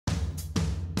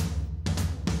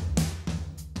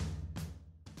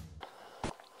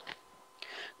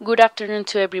Good afternoon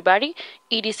to everybody.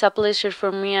 It is a pleasure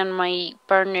for me and my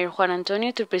partner Juan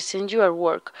Antonio to present you our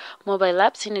work, Mobile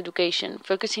Apps in Education,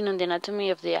 focusing on the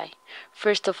anatomy of the eye.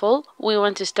 First of all, we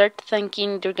want to start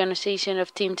thanking the organization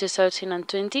of TEEM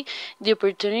 2020 the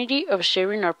opportunity of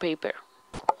sharing our paper.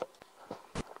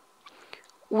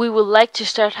 We would like to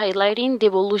start highlighting the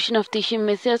evolution of teaching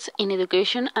methods in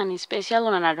education and in special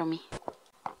on anatomy.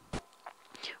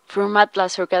 From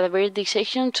atlas or cadaveric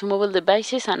dissection to mobile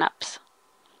devices and apps.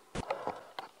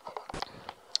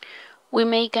 We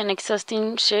make an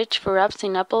exhaustive search for apps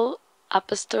in Apple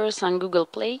App Stores and Google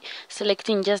Play,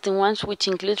 selecting just the ones which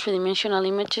include three-dimensional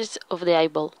images of the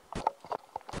eyeball.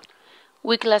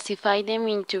 We classify them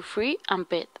into free and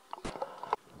paid.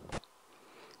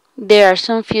 There are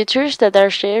some features that are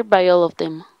shared by all of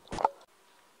them.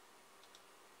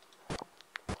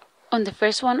 On the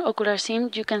first one, Ocular Sim,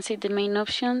 you can see the main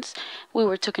options we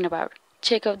were talking about.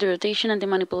 Check out the rotation and the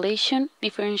manipulation,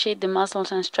 differentiate the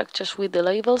muscles and structures with the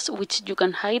labels, which you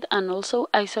can hide, and also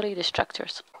isolate the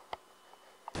structures.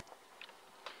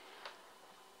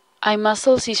 Eye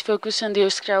muscles is focused on the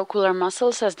extraocular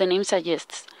muscles as the name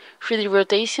suggests. Through the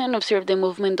rotation, observe the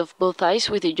movement of both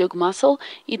eyes with the yoke muscle.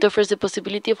 It offers the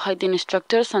possibility of hiding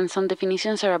structures, and some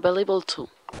definitions are available too.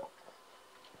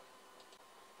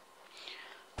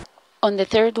 On the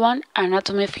third one,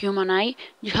 Anatomy of Human Eye,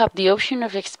 you have the option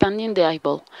of expanding the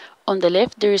eyeball. On the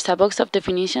left, there is a box of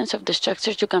definitions of the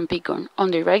structures you can pick on.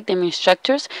 On the right, the main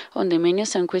structures, on the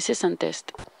menus and quizzes and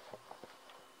tests.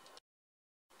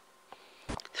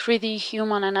 3D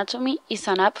Human Anatomy is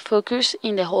an app focused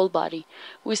in the whole body.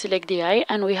 We select the eye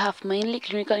and we have mainly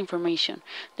clinical information.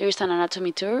 There is an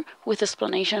anatomy tour with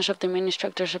explanations of the main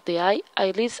structures of the eye,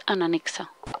 eyelids, and anexa.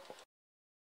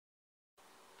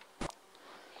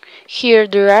 Here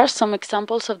there are some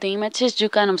examples of the images you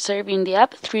can observe in the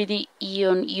app 3D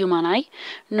on Human Eye.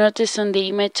 Notice on the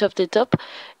image of the top,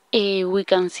 we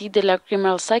can see the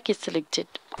lacrimal sac is selected.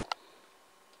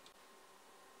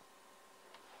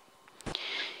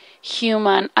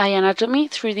 Human Eye Anatomy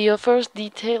 3D offers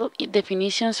detailed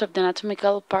definitions of the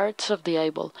anatomical parts of the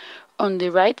eyeball. On the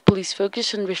right, please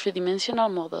focus on the three-dimensional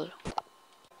model.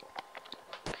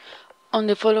 On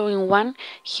the following one,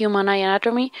 Human Eye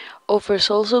Anatomy offers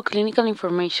also clinical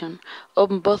information.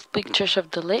 On both pictures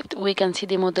of the left, we can see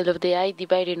the model of the eye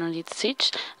divided on its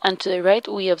edge, and to the right,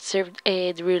 we observe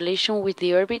the relation with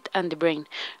the orbit and the brain,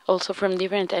 also from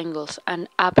different angles, and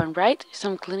up and right,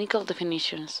 some clinical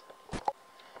definitions.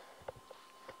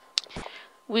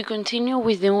 We continue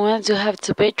with the ones you have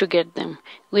to pay to get them.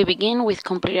 We begin with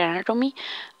complete anatomy,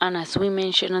 and as we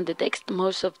mentioned on the text,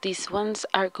 most of these ones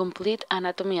are complete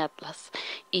anatomy atlas.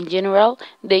 In general,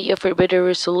 they offer better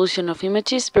resolution of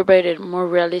images, provided more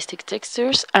realistic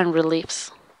textures and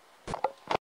reliefs.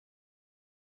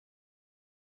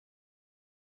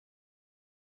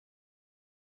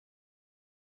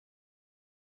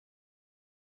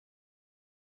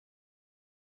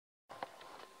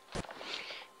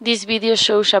 This video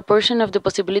shows a portion of the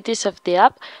possibilities of the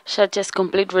app, such as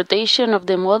complete rotation of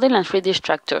the model and 3D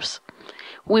structures.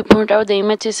 We point out the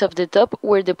images of the top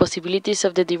where the possibilities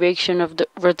of the direction of the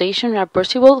rotation are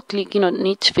possible, clicking on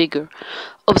each figure.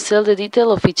 Observe the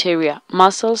detail of each area,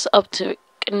 muscles, optic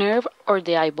nerve, or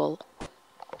the eyeball.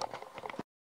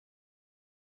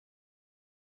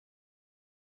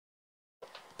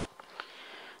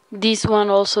 This one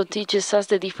also teaches us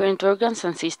the different organs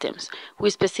and systems. We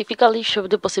specifically show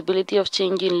the possibility of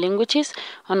changing languages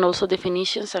and also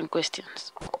definitions and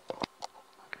questions.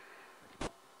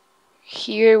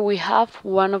 Here we have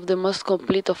one of the most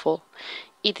complete of all.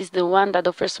 It is the one that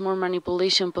offers more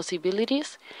manipulation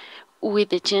possibilities with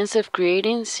the chance of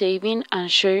creating, saving, and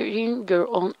sharing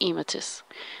your own images.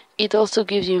 It also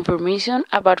gives you information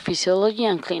about physiology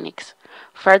and clinics.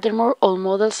 Furthermore, all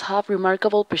models have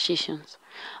remarkable precision.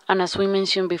 And as we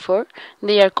mentioned before,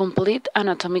 they are complete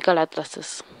anatomical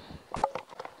atlases.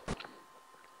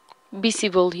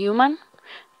 Visible Human,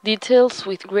 details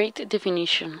with great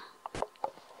definition.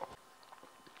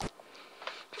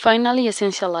 Finally,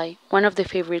 Essential Eye, one of the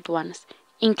favorite ones,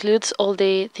 includes all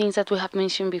the things that we have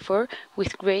mentioned before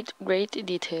with great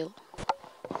detail.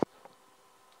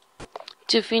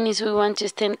 To finish, we want to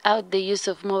stand out the use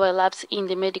of mobile apps in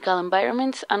the medical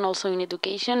environments and also in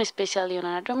education, especially on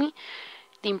anatomy,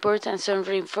 the importance of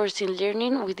reinforcing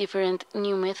learning with different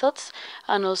new methods,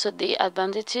 and also the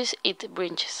advantages it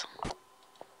brings.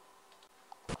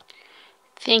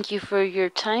 Thank you for your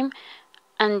time,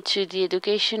 and to the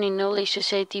Education in Knowledge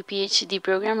Society PhD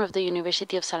program of the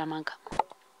University of Salamanca.